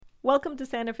Welcome to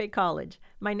Santa Fe College.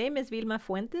 My name is Vilma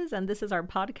Fuentes, and this is our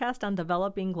podcast on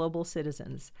developing global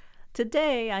citizens.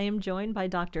 Today, I am joined by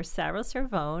Dr. Sarah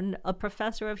Cervone, a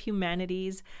professor of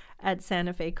humanities at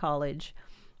Santa Fe College.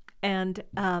 And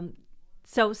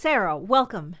so, Sarah,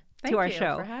 welcome to our show.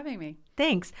 Thank you for having me.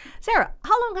 Thanks. Sarah,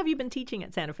 how long have you been teaching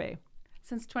at Santa Fe?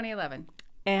 Since 2011.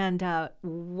 And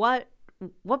what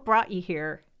brought you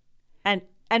here? And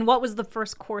what was the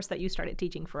first course that you started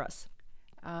teaching for us?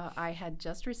 I had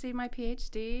just received my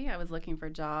PhD. I was looking for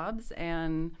jobs,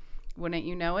 and wouldn't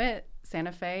you know it,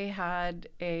 Santa Fe had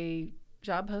a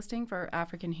job posting for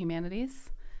African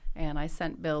humanities, and I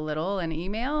sent Bill Little an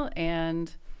email,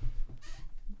 and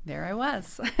there I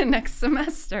was next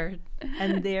semester.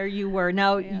 And there you were.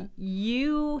 Now,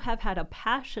 you have had a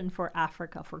passion for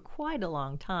Africa for quite a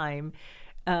long time.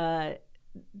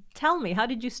 Tell me, how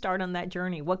did you start on that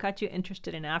journey? What got you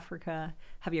interested in Africa?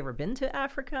 Have you ever been to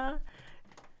Africa?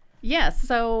 Yes.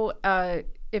 So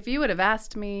if you would have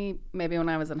asked me maybe when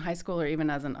I was in high school or even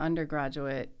as an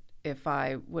undergraduate if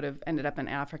I would have ended up in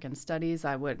African studies,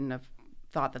 I wouldn't have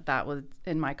thought that was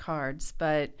in my cards.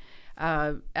 But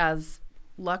as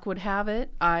luck would have it,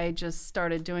 I just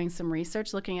started doing some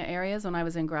research looking at areas when I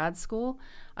was in grad school.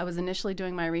 I was initially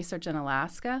doing my research in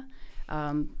Alaska,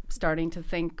 starting to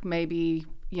think maybe,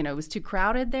 it was too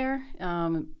crowded there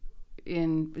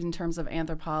in terms of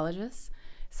anthropologists.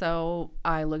 So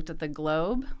I looked at the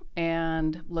globe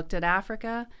and looked at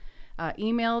Africa,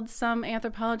 emailed some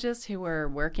anthropologists who were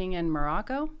working in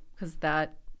Morocco because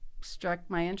that struck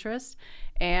my interest.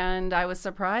 And I was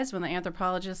surprised when the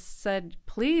anthropologists said,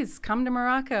 please come to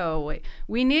Morocco.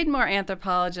 We need more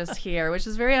anthropologists here, which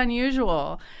is very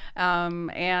unusual.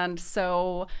 And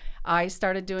so I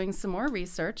started doing some more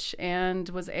research and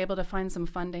was able to find some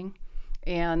funding.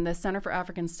 And the Center for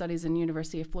African Studies in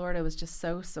University of Florida was just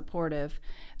so supportive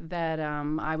that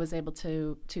I was able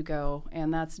to go.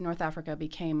 And that's North Africa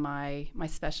became my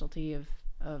specialty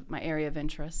of my area of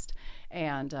interest.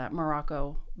 And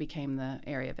Morocco became the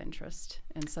area of interest.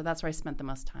 And so that's where I spent the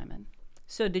most time in.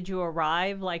 So did you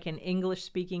arrive like an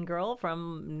English-speaking girl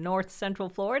from North Central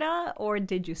Florida? Or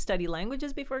did you study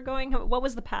languages before going? What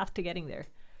was the path to getting there?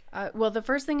 Well, the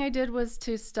first thing I did was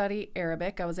to study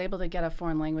Arabic. I was able to get a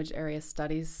foreign language area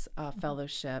studies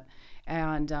fellowship,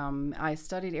 and I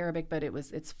studied Arabic, but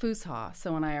it's Fusha.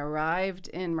 So when I arrived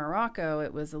in Morocco,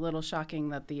 it was a little shocking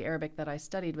that the Arabic that I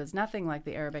studied was nothing like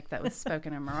the Arabic that was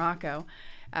spoken in Morocco,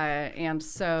 and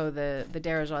so the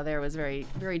Darija there was very,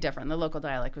 very different. The local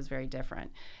dialect was very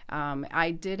different.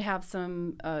 I did have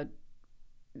some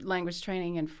language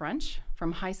training in French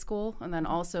from high school, and then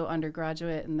also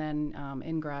undergraduate, and then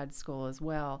in grad school as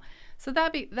well. So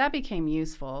that became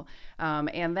useful.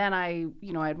 And then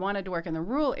I'd wanted to work in the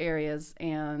rural areas,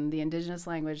 and the indigenous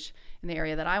language in the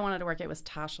area that I wanted to work at was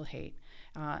Tashelhait.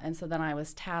 And so then I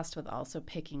was tasked with also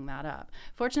picking that up.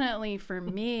 Fortunately for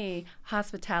me,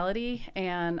 hospitality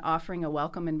and offering a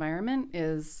welcome environment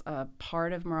is a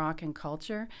part of Moroccan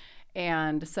culture.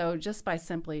 And so just by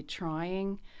simply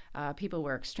trying, people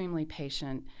were extremely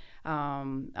patient,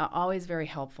 always very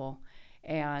helpful,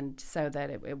 and so that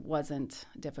it wasn't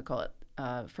difficult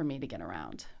for me to get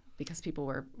around because people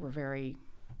were very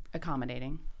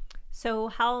accommodating. So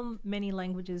how many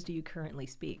languages do you currently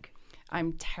speak?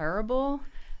 I'm terrible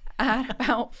at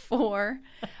about 4.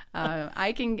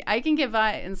 I can get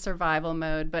by in survival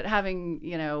mode, but having,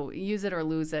 use it or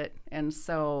lose it. And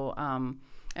so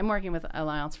I'm working with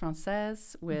Alliance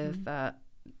Française with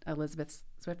Elizabeth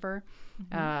Swiffer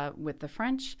with the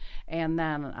French. And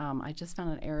then I just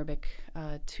found an Arabic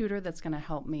tutor that's going to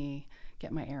help me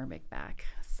get my Arabic back.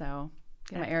 So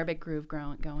get my Arabic groove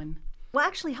going. Well,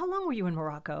 actually, how long were you in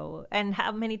Morocco? And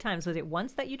how many times? Was it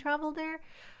once that you traveled there?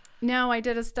 No, I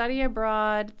did a study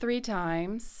abroad 3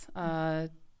 times,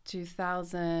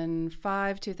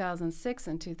 2005, 2006,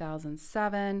 and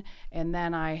 2007. And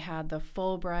then I had the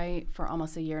Fulbright for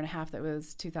almost a year and a half. That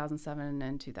was 2007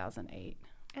 and 2008.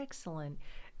 Excellent.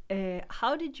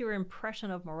 How did your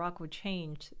impression of Morocco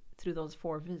change through those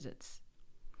 4 visits?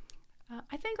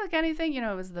 I think like anything,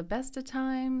 it was the best of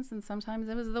times, and sometimes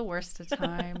it was the worst of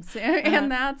times.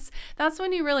 And that's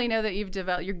when you really know that you've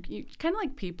developed, you kind of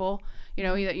like people,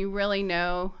 that you really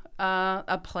know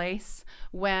a place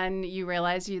when you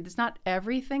realize there's not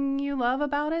everything you love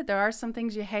about it. There are some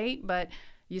things you hate, but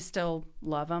you still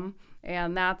love them.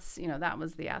 And that's, that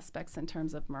was the aspects in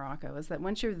terms of Morocco, is that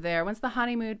once you're there, once the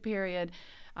honeymoon period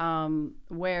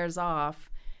wears off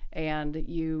and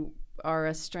you are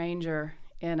a stranger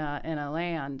in a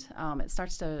land, it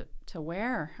starts to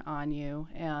wear on you,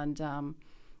 and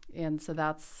so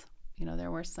that's,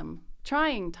 there were some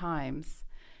trying times,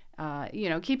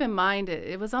 keep in mind,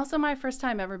 it was also my first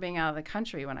time ever being out of the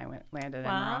country when I landed in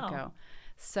Morocco.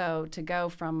 So to go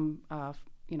from,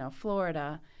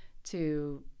 Florida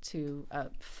to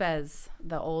Fez,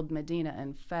 the old Medina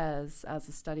in Fez, as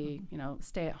a study,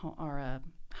 stay at home or a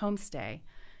homestay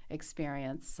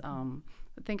experience, I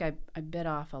think I bit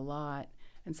off a lot.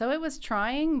 And so it was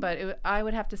trying, but I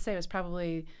would have to say it was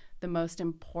probably the most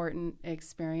important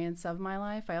experience of my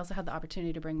life. I also had the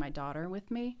opportunity to bring my daughter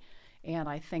with me, and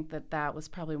I think that was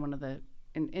probably one of the,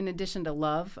 in addition to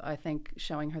love, I think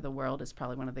showing her the world is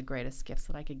probably one of the greatest gifts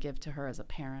that I could give to her as a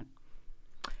parent.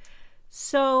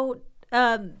 So,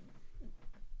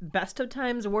 best of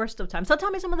times, worst of times. So tell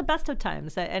me some of the best of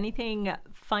times. Anything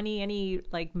funny, any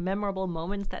like memorable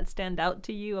moments that stand out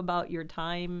to you about your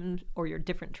time or your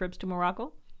different trips to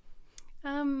Morocco?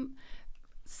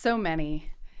 So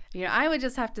many. I would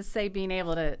just have to say being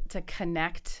able to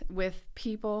connect with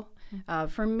people.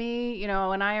 For me,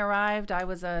 when I arrived, I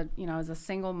was a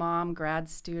single mom, grad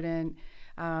student,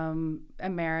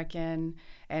 American,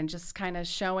 and just kind of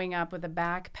showing up with a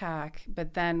backpack.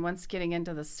 But then once getting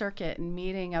into the circuit and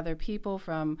meeting other people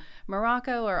from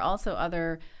Morocco, or also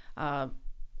other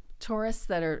tourists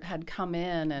that had come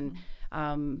in,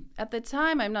 and at the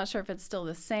time, I'm not sure if it's still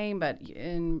the same, but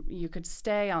you could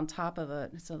stay on top of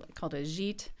it's called a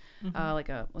gîte, like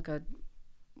a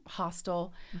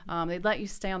hostel. They'd let you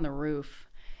stay on the roof,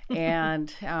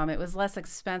 and it was less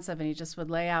expensive, and you just would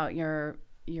lay out your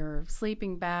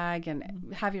sleeping bag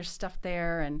and have your stuff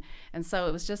there, and so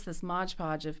it was just this modge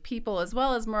podge of people, as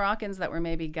well as Moroccans that were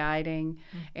maybe guiding.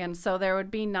 And so there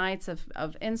would be nights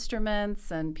of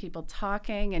instruments and people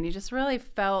talking, and you just really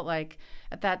felt like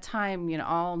at that time,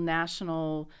 all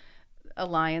national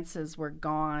alliances were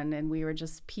gone, and we were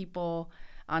just people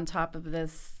on top of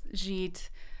this gîte,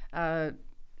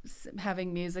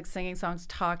 having music, singing songs,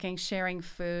 talking, sharing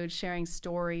food, sharing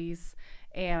stories,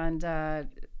 and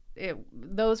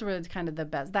those were kind of the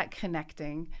best, that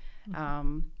connecting.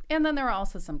 And then there were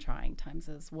also some trying times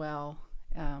as well.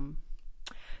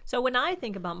 So when I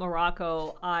think about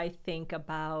Morocco, I think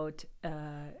about,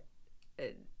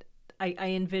 I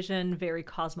envision very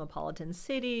cosmopolitan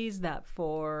cities that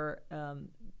for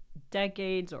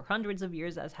decades or hundreds of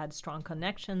years has had strong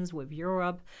connections with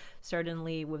Europe,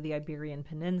 certainly with the Iberian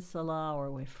Peninsula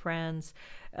or with France.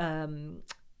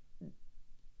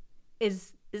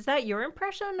 Is that your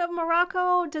impression of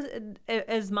Morocco?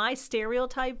 Is my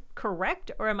stereotype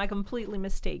correct, or am I completely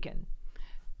mistaken?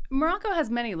 Morocco has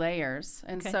many layers,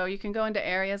 and so you can go into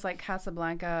areas like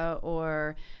Casablanca,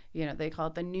 or they call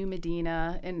it the New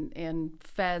Medina, in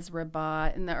Fez,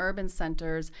 Rabat, in the urban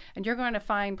centers, and you're going to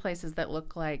find places that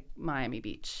look like Miami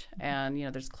Beach, and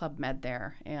there's Club Med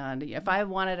there, and if I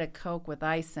wanted a Coke with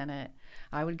ice in it,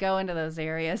 I would go into those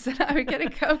areas and I would get a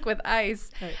Coke with ice,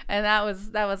 right. And that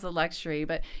was a luxury.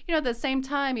 But at the same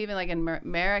time, even like in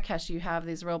Marrakesh, you have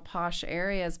these real posh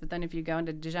areas. But then if you go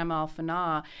into Djem El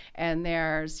Fana, and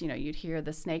there's you'd hear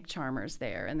the snake charmers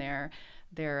there, and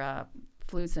their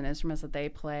flutes and instruments that they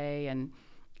play, and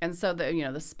so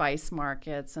the spice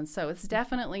markets, and so it's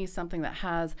definitely something that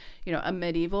has a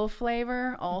medieval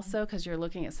flavor also, because you're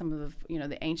looking at some of the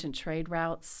the ancient trade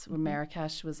routes.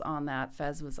 Marrakesh was on that,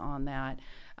 Fez was on that,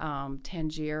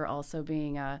 Tangier also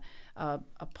being a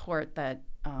port that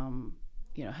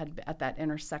had at that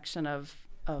intersection of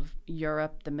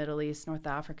Europe, the Middle East, North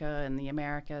Africa, and the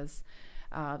Americas.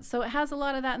 So it has a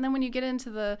lot of that, and then when you get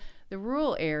into the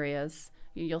rural areas,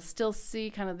 you'll still see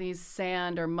kind of these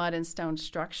sand or mud and stone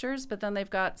structures, but then they've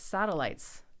got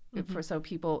satellites so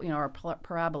people, or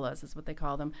parabolas is what they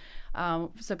call them.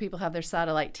 So people have their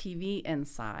satellite TV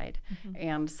inside.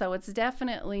 And so it's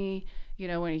definitely,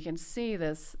 when you can see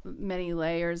this many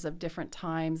layers of different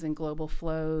times and global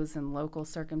flows and local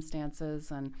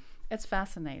circumstances, and it's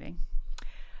fascinating.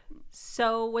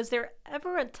 So was there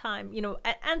ever a time,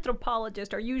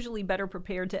 anthropologists are usually better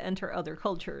prepared to enter other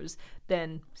cultures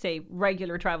than, say,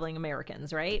 regular traveling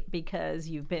Americans, right? Because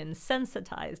you've been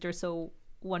sensitized, or so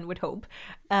one would hope,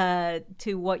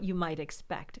 to what you might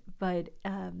expect. But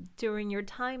during your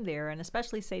time there, and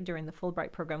especially, say, during the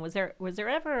Fulbright program, was there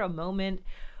ever a moment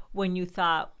when you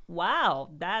thought, wow,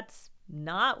 that's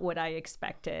not what I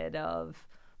expected of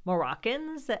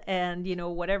Moroccans, and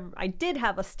whatever, I did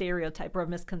have a stereotype or a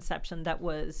misconception that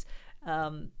was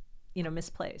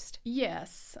misplaced?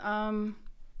 Yes,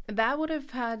 that would have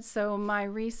had, so my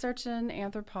research in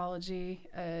anthropology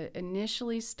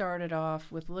initially started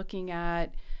off with looking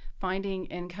at finding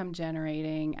income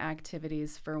generating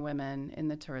activities for women in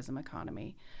the tourism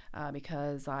economy,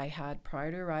 because I had,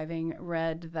 prior to arriving,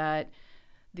 read that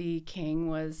the king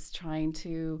was trying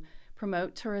to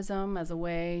promote tourism as a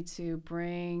way to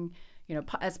bring,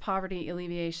 as poverty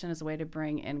alleviation as a way to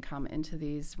bring income into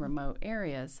these remote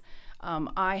areas.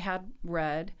 I had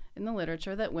read in the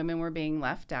literature that women were being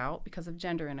left out because of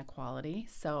gender inequality.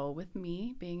 So with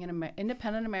me being an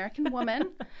independent American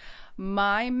woman,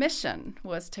 my mission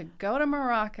was to go to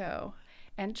Morocco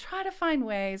and try to find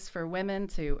ways for women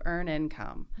to earn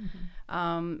income.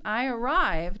 I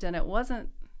arrived, and it wasn't,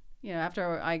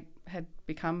 after I had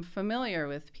become familiar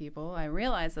with people, I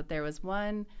realized that there was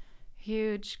one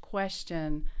huge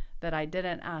question that I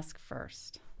didn't ask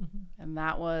first. And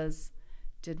that was,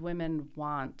 did women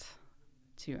want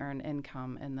to earn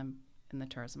income in the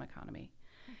tourism economy?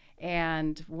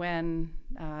 And when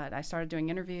I started doing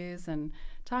interviews and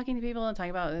talking to people and talking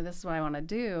about this is what I want to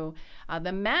do,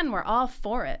 the men were all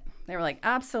for it. They were like,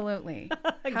 absolutely.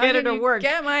 Get it to work.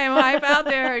 Get my wife out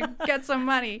there and get some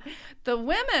money. The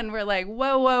women were like,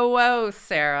 whoa, whoa, whoa,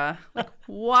 Sarah. Like,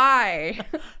 why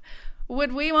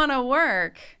would we want to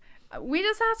work? We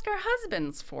just ask our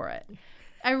husbands for it.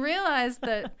 I realized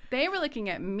that they were looking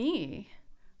at me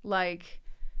like,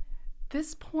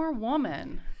 this poor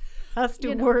woman has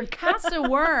to work. Has to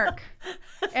work.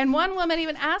 And one woman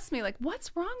even asked me, like,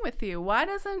 what's wrong with you? Why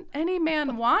doesn't any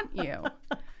man want you?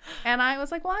 And I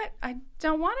was like, well, I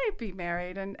don't want to be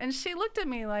married. And she looked at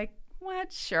me like,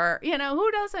 what? Sure.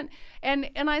 Who doesn't? And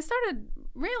I started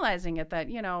realizing it that,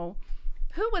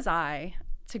 who was I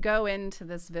to go into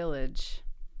this village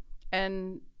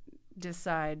and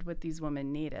decide what these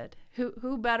women needed?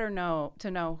 Who better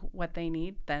to know what they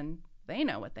need than they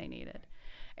know what they needed?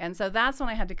 And so that's when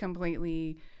I had to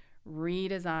completely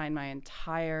redesign my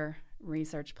entire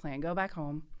research plan, go back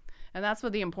home. And that's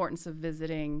what the importance of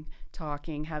visiting,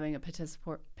 talking, having a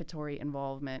participatory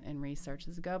involvement in research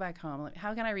is. Go back home. Like,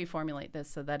 how can I reformulate this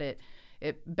so that it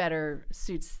better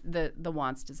suits the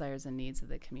wants, desires, and needs of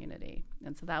the community?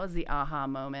 And so that was the aha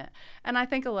moment. And I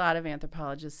think a lot of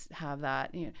anthropologists have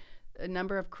that. A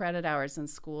number of credit hours in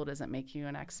school doesn't make you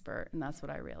an expert, and that's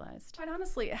what I realized. Quite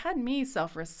honestly, it had me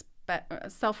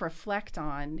self-reflect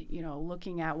on,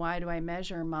 looking at why do I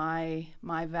measure my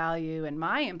value and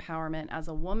my empowerment as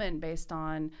a woman based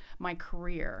on my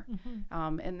career,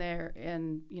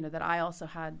 that I also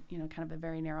had, kind of a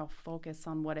very narrow focus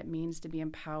on what it means to be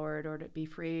empowered or to be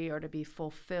free or to be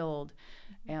fulfilled,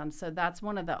 and so that's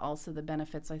one of the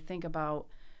benefits I think about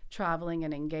traveling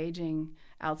and engaging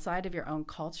outside of your own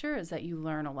culture is that you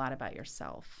learn a lot about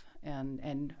yourself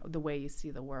and the way you see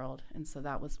the world. And so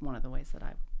that was one of the ways that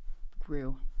I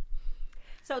grew.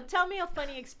 So tell me a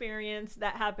funny experience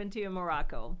that happened to you in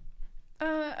Morocco.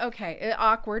 Okay.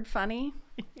 Awkward, funny.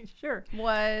 Sure.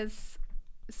 Was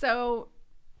so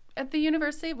at the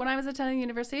university, when I was attending the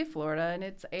University of Florida, and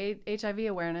it's HIV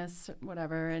awareness,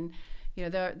 whatever, and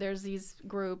there's these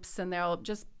groups, and they're all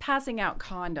just passing out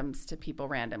condoms to people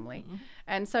randomly.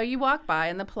 And so you walk by,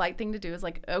 and the polite thing to do is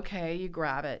like, okay, you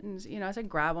grab it. And, I said,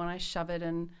 grab one, I shove it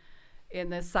in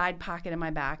the side pocket of my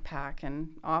backpack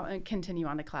and continue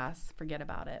on to class, forget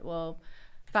about it. Well,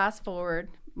 fast forward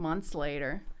months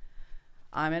later,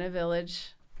 I'm in a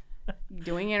village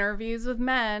doing interviews with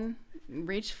men,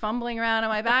 reach fumbling around in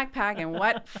my backpack, and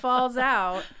what falls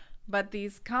out but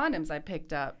these condoms I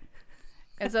picked up.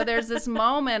 And so there's this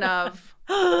moment of,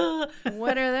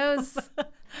 what are those?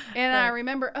 And I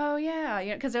remember, oh,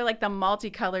 yeah, because they're like the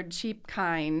multicolored cheap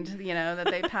kind, that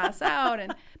they pass out.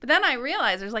 But then I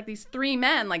realized there's like these three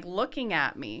men like looking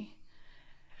at me.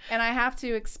 And I have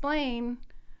to explain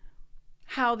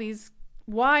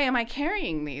why am I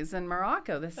carrying these in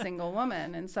Morocco, this single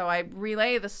woman? And so I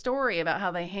relay the story about how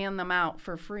they hand them out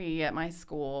for free at my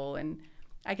school. And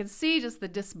I could see just the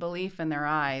disbelief in their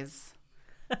eyes.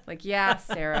 Like, yeah,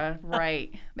 Sarah,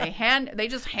 right. They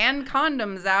just hand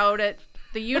condoms out at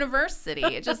the university.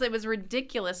 It was a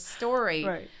ridiculous story.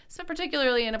 Right. So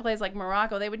particularly in a place like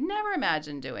Morocco, they would never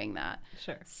imagine doing that.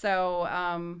 Sure. So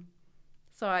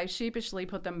I sheepishly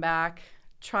put them back,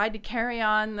 tried to carry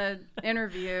on the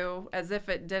interview as if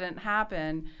it didn't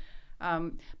happen.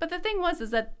 But the thing is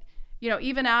that,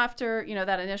 even after,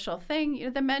 that initial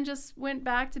thing, the men just went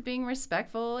back to being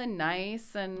respectful and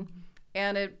nice and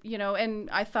it, and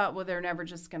I thought, well, they're never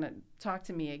just going to talk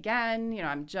to me again.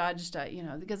 I'm judged,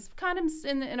 because condoms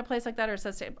in a place like that are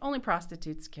said only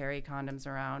prostitutes carry condoms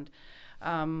around.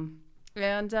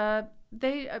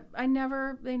 They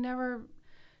never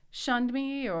shunned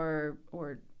me or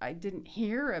I didn't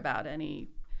hear about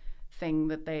anything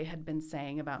that they had been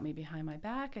saying about me behind my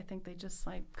back. I think they just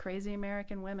like crazy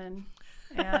American women.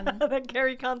 And that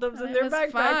carry condoms in their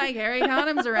backpack. Fine, carry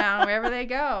condoms around wherever they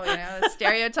go. The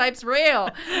stereotype's real,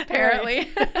 apparently.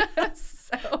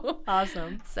 So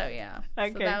awesome. So yeah.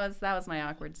 Okay. So that was my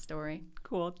awkward story.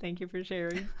 Cool. Thank you for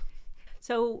sharing.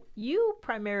 So you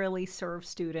primarily serve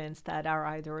students that are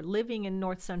either living in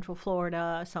North Central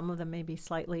Florida, some of them may be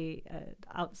slightly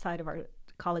outside of our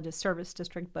college's service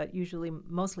district, but usually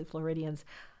mostly Floridians.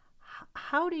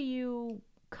 How do you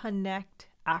connect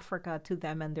Africa to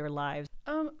them and their lives?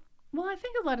 Well, I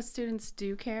think a lot of students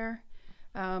do care.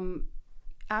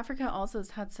 Africa also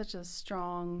has had such a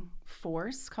strong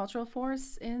cultural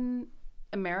force in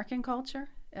American culture.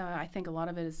 I think a lot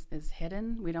of it is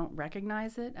hidden. We don't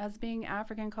recognize it as being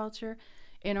African culture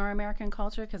in our American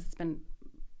culture because it's been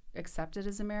accepted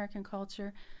as American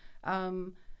culture.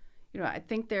 I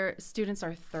think their students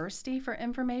are thirsty for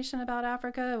information about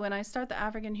Africa. When I start the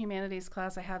African Humanities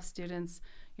class, I have students,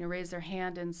 raise their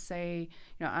hand and say,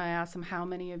 I ask them, how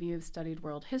many of you have studied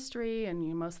world history? And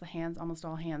almost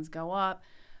all hands go up.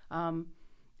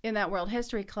 In that world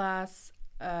history class,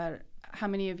 how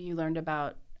many of you learned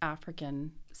about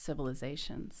African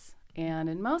civilizations? And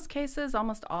in most cases,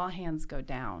 almost all hands go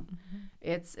down. Mm-hmm.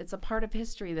 It's a part of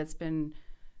history that's been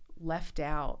left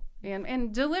out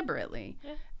and deliberately.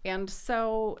 Yeah. And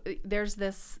so there's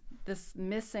this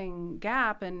missing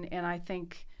gap, and I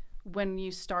think when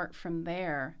you start from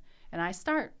there, and I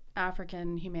start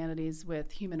African humanities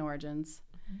with human origins,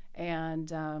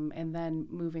 mm-hmm. and then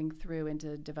moving through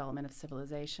into development of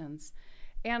civilizations,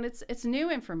 and it's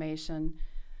new information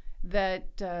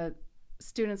that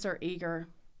students are eager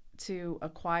to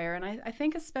acquire. And I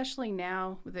think especially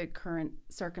now with the current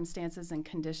circumstances and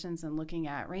conditions and looking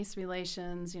at race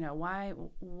relations,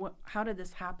 how did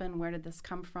this happen? Where did this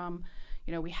come from?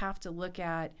 We have to look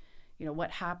at,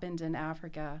 what happened in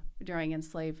Africa during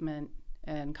enslavement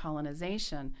and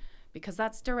colonization, because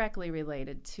that's directly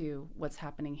related to what's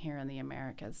happening here in the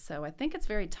Americas. So I think it's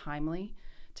very timely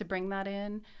to bring that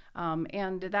in.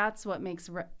 And that's what makes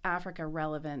Africa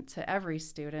relevant to every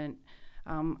student.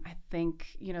 I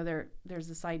think, there's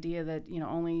this idea that,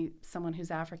 only someone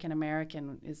who's African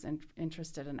American is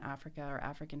interested in Africa or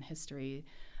African history.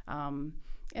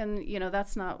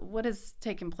 That's not what has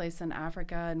taken place in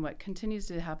Africa, and what continues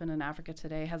to happen in Africa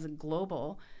today has a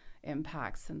global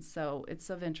impacts. And so it's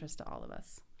of interest to all of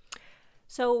us.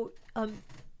 So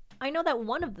I know that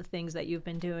one of the things that you've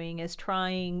been doing is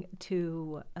trying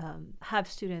to have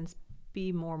students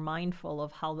be more mindful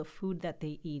of how the food that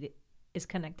they eat is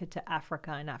connected to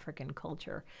Africa and African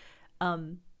culture.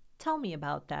 Tell me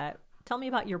about that. Tell me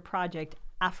about your project,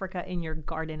 Africa in Your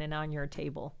Garden and on Your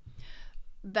Table.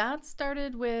 That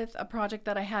started with a project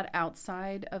that I had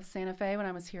outside of Santa Fe when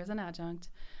I was here as an adjunct.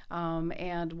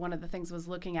 And one of the things was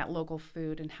looking at local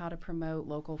food and how to promote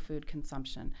local food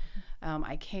consumption.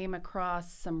 I came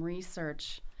across some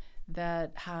research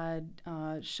that had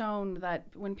shown that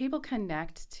when people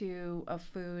connect to a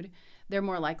food, they're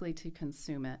more likely to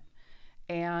consume it.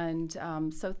 And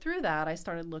so through that, I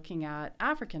started looking at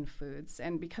African foods.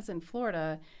 And because in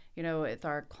Florida, with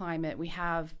our climate, we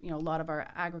have, a lot of our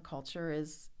agriculture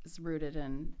is rooted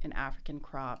in African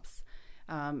crops.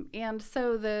 And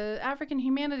so the African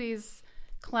Humanities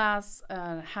class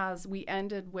we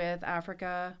ended with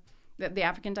Africa, the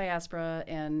African diaspora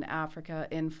in Africa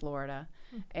in Florida,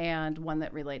 and one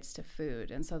that relates to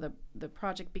food. And so the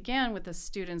project began with the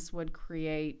students would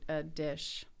create a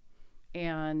dish.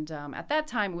 And at that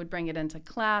time, would bring it into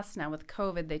class. Now with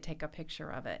COVID, they take a picture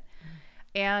of it.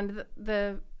 And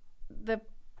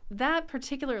that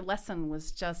particular lesson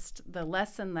was just the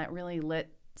lesson that really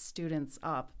lit students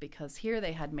up, because here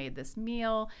they had made this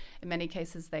meal. In many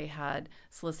cases, they had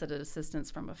solicited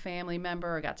assistance from a family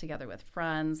member or got together with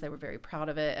friends. They were very proud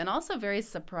of it and also very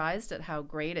surprised at how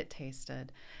great it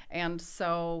tasted. And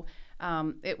so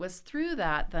it was through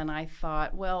that then I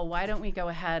thought, well, why don't we go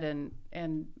ahead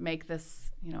and make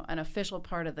this, an official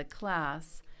part of the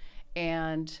class,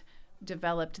 and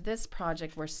developed this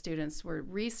project where students were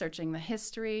researching the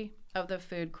history of the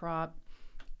food crop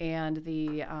and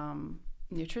the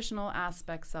nutritional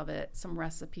aspects of it, some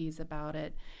recipes about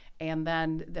it. And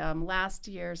then last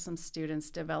year, some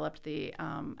students developed the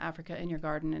Africa in Your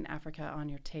Garden and Africa on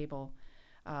Your Table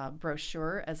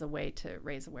brochure as a way to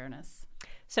raise awareness.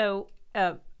 So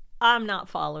I'm not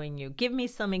following you. Give me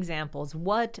some examples.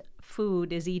 What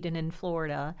food is eaten in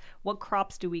Florida? What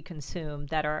crops do we consume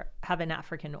that have an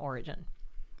African origin?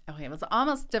 Okay, it was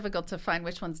almost difficult to find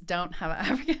which ones don't have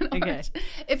African origin.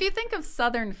 If you think of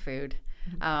Southern food,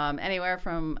 anywhere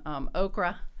from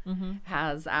okra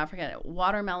has African,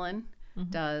 watermelon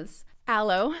does,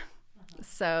 aloe,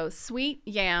 so sweet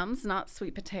yams, not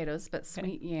sweet potatoes, but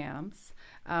sweet yams.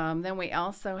 Then we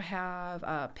also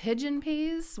have pigeon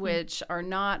peas, which are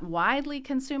not widely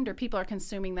consumed, or people are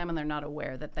consuming them and they're not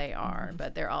aware that they are,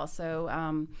 but they're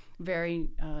also very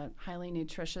highly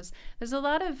nutritious. There's a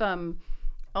lot of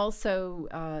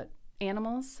also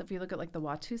animals. If you look at like the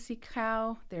Watusi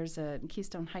cow, in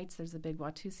Keystone Heights, there's a big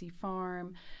Watusi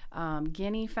farm.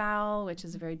 Guinea fowl, which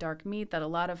is a very dark meat that a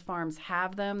lot of farms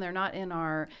have them. They're not in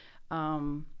our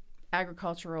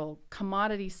agricultural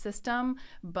commodity system,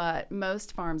 but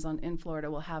most farms in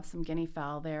Florida will have some guinea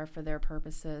fowl there for their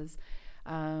purposes.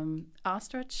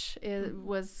 Ostrich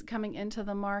was coming into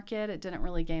the market. It didn't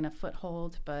really gain a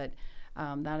foothold, but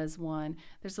that is one.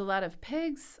 There's a lot of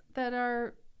pigs that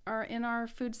are in our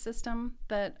food system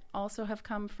that also have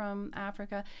come from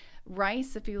Africa.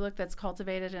 Rice, if you look, that's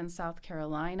cultivated in South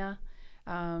Carolina.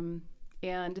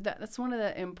 And that's one of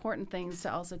the important things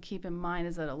to also keep in mind,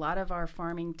 is that a lot of our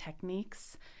farming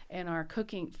techniques and our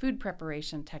food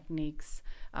preparation techniques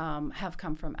have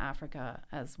come from Africa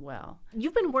as well.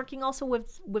 You've been working also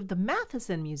with the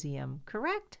Matheson Museum,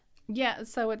 correct? Yeah,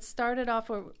 so it started off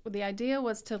the idea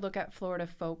was to look at Florida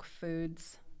folk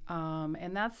foods,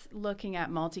 and that's looking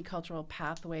at multicultural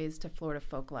pathways to Florida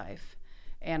folk life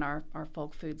and our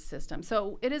folk food system.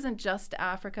 So it isn't just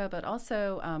Africa, but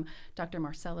also Dr.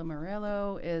 Marcelo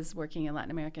Murillo is working in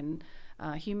Latin American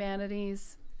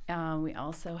humanities. We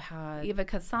also had Eva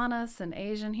Casanas in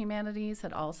Asian humanities,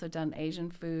 had also done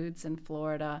Asian foods in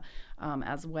Florida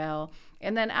as well.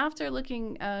 And then after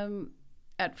looking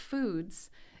at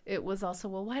foods, it was also,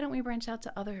 well, why don't we branch out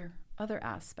to other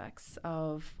aspects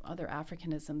of other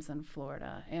Africanisms in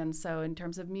Florida? And so in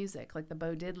terms of music, like the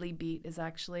Bo Diddley beat is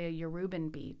actually a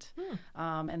Yoruban beat,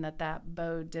 and that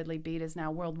Bo Diddley beat is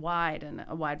now worldwide in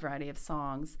a wide variety of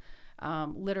songs,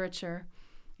 literature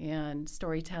and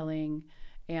storytelling,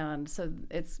 and so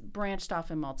it's branched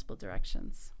off in multiple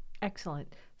directions.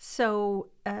 Excellent. So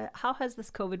how has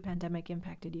this COVID pandemic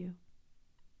impacted you?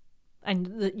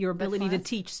 And your ability to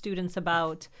teach students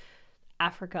about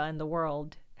Africa and the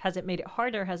world? Has it made it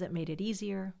harder? Has it made it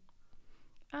easier?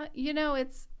 I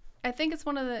think it's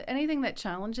one of anything that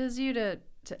challenges you to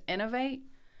innovate,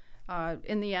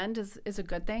 in the end is a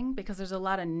good thing, because there's a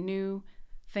lot of new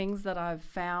things that I've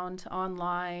found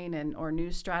online or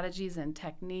new strategies and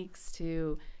techniques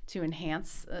to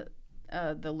enhance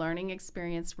the learning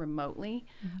experience remotely.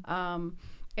 Mm-hmm.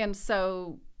 And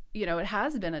so, it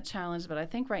has been a challenge, but I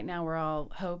think right now we're all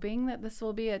hoping that this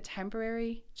will be a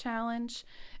temporary challenge.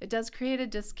 It does create a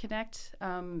disconnect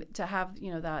to have,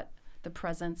 the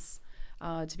presence,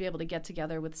 to be able to get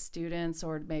together with students,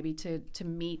 or maybe to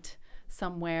meet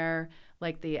somewhere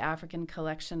like the African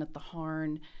Collection at the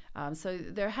Harn. So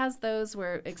there has those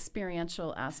where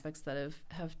experiential aspects that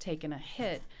have taken a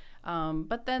hit.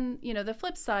 But then, the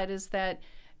flip side is that,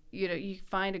 you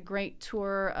find a great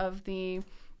tour of the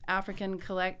African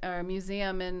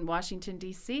Museum in Washington,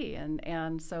 D.C.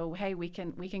 And so, hey, we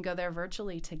can go there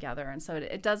virtually together. And so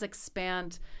it does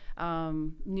expand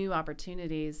new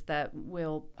opportunities that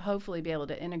we'll hopefully be able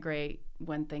to integrate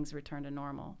when things return to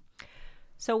normal.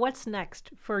 So what's next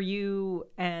for you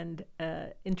and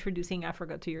introducing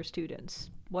Africa to your students?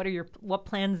 What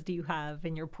plans do you have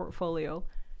in your portfolio?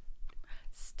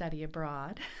 Study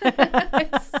abroad.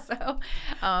 So,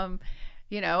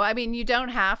 you don't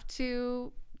have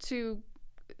to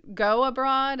go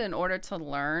abroad in order to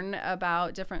learn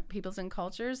about different peoples and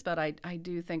cultures, but I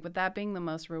do think, with that being the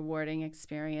most rewarding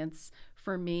experience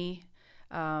for me,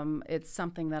 it's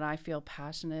something that I feel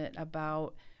passionate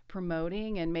about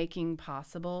promoting and making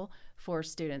possible for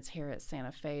students here at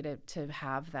Santa Fe to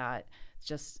have that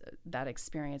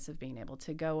experience of being able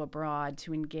to go abroad,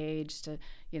 to engage, to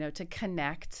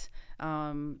connect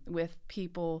with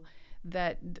people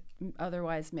that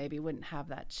otherwise maybe wouldn't have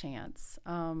that chance.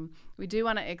 We do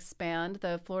want to expand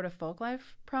the Florida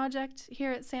Folklife Project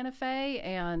here at Santa Fe,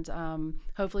 and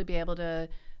hopefully be able to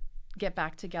get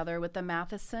back together with the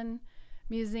Matheson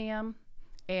Museum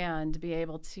and be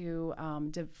able to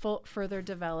further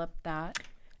develop that.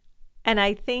 And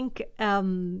I think,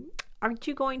 aren't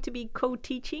you going to be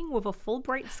co-teaching with a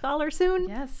Fulbright scholar soon?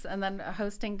 Yes, and then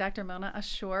hosting Dr. Mona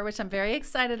Ashur, which I'm very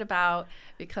excited about,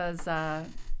 because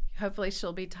hopefully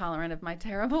she'll be tolerant of my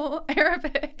terrible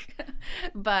Arabic.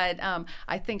 But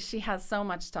I think she has so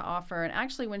much to offer. And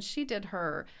actually, when she did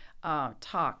her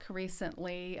talk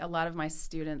recently, a lot of my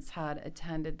students had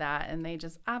attended that, and they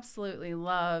just absolutely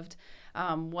loved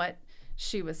what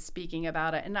she was speaking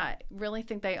about it. And I really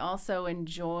think they also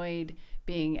enjoyed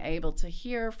being able to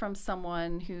hear from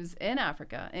someone who's in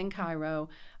Africa, in Cairo,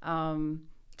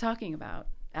 talking about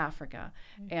Africa.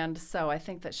 And so I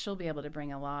think that she'll be able to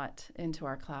bring a lot into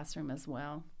our classroom as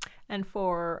well. And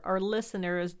for our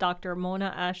listeners, Dr.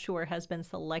 Mona Ashur has been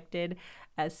selected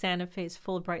as Santa Fe's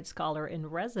Fulbright Scholar in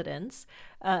Residence.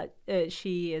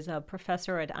 She is a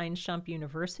professor at Ain Shams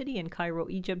University in Cairo,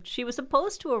 Egypt. She was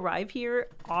supposed to arrive here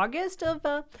August of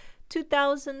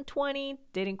 2020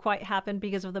 didn't quite happen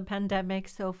because of the pandemic.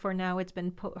 So for now,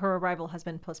 her arrival has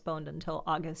been postponed until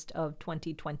August of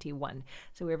 2021.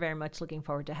 So we're very much looking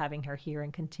forward to having her here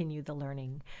and continue the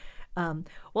learning.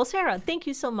 Well, Sarah, thank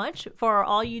you so much for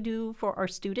all you do for our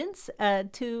students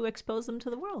to expose them to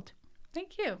the world.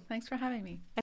 Thank you. Thanks for having me.